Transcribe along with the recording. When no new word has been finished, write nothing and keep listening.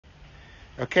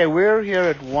Okay, we're here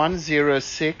at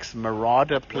 106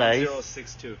 Mirada Place.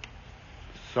 1062.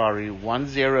 Sorry,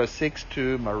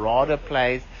 1062 Mirada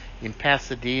Place in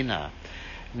Pasadena.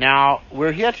 Now,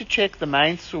 we're here to check the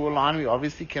main sewer line. We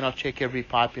obviously cannot check every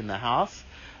pipe in the house.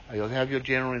 You'll have your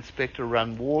general inspector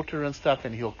run water and stuff,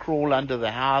 and he'll crawl under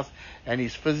the house, and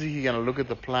he's physically going to look at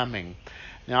the plumbing.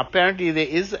 Now, apparently there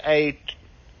is a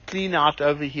clean out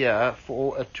over here,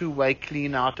 for a two-way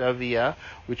clean out over here,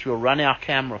 which we'll run our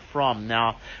camera from.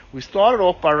 Now, we started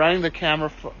off by running the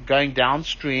camera going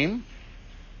downstream,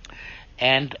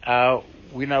 and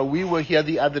we were here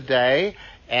the other day,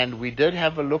 and we did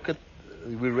have a look at.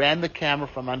 We ran the camera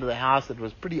from under the house. It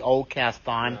was pretty old cast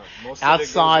iron. Yeah, most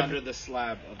outside, of it goes under the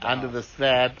slab. Under the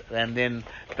slab, and then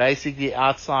basically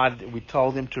outside, we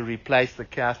told them to replace the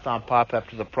cast iron pipe up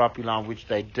to the property line, which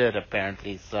they did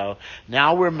apparently. So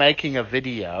now we're making a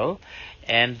video,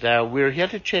 and we're here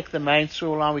to check the main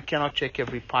sewer line. We cannot check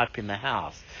every pipe in the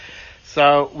house.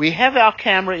 So we have our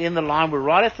camera in the line. We're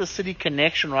right at the city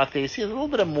connection right there. You see a little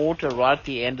bit of mortar right at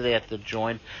the end there at the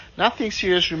joint. Nothing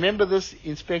serious. Remember, this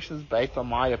inspection is based on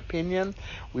my opinion.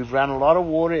 We've run a lot of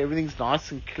water. Everything's nice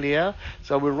and clear.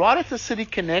 So we're right at the city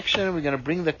connection. We're going to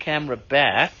bring the camera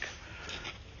back.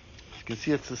 As you can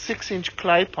see, it's a 6-inch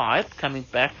clay pipe coming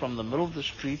back from the middle of the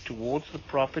street towards the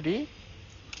property.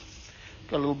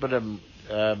 Got a little bit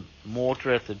of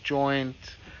mortar at the joint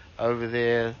over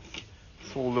there.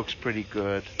 This all looks pretty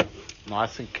good,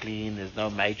 nice and clean. There's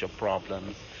no major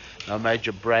problems, no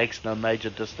major breaks, no major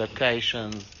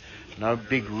dislocations, no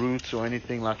big roots or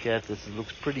anything like that. This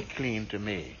looks pretty clean to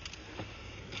me.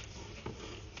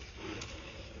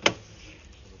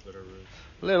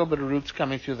 A little bit of roots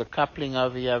coming through the coupling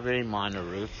over here, very minor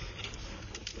roots.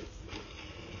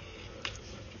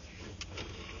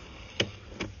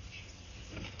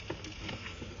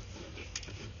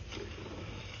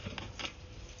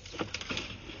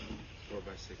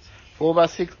 Four by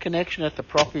six connection at the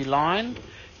property line.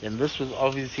 Then this was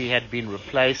obviously had been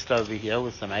replaced over here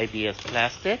with some ABS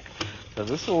plastic. So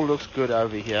this all looks good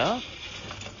over here.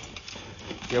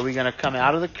 Here we're going to come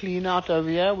out of the clean out over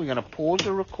here. We're going to pause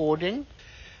the recording.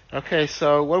 Okay,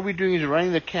 so what we're doing is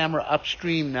running the camera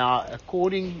upstream now.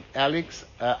 According Alex,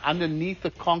 underneath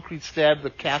the concrete slab, the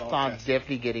cast iron is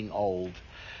definitely getting old.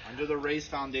 Under the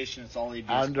raised foundation, it's all ABS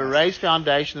Under plastic. raised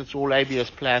foundation, it's all ABS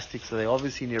plastic, so they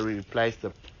obviously need to replace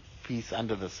the piece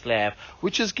under the slab,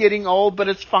 which is getting old, but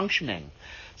it's functioning.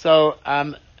 So,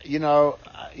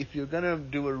 if you're going to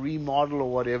do a remodel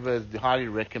or whatever, it's highly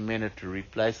recommended to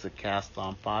replace the cast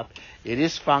iron pipe. It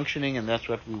is functioning, and that's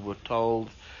what we were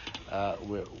told.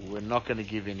 We're not going to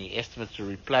give any estimates to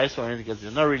replace or anything because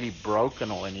it's not really broken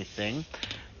or anything,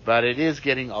 but it is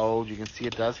getting old. You can see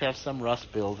it does have some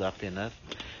rust buildup in it.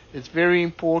 It's very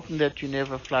important that you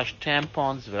never flush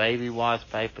tampons, baby wipes,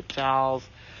 paper towels.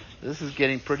 This is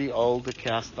getting pretty old, the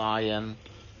cast iron,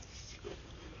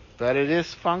 but it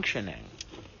is functioning.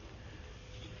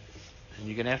 And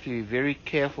you're going to have to be very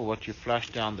careful what you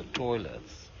flush down the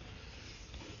toilets.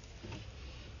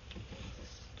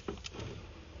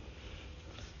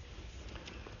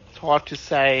 It's hard to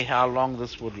say how long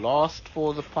this would last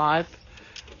for the pipe,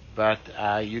 but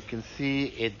you can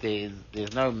see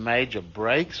there's no major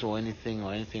breaks or anything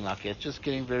like that. It's just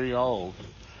getting very old.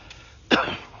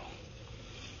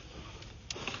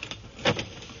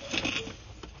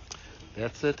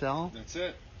 That's it, Al? That's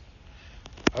it.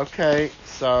 Okay,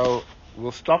 so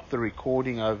we'll stop the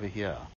recording over here.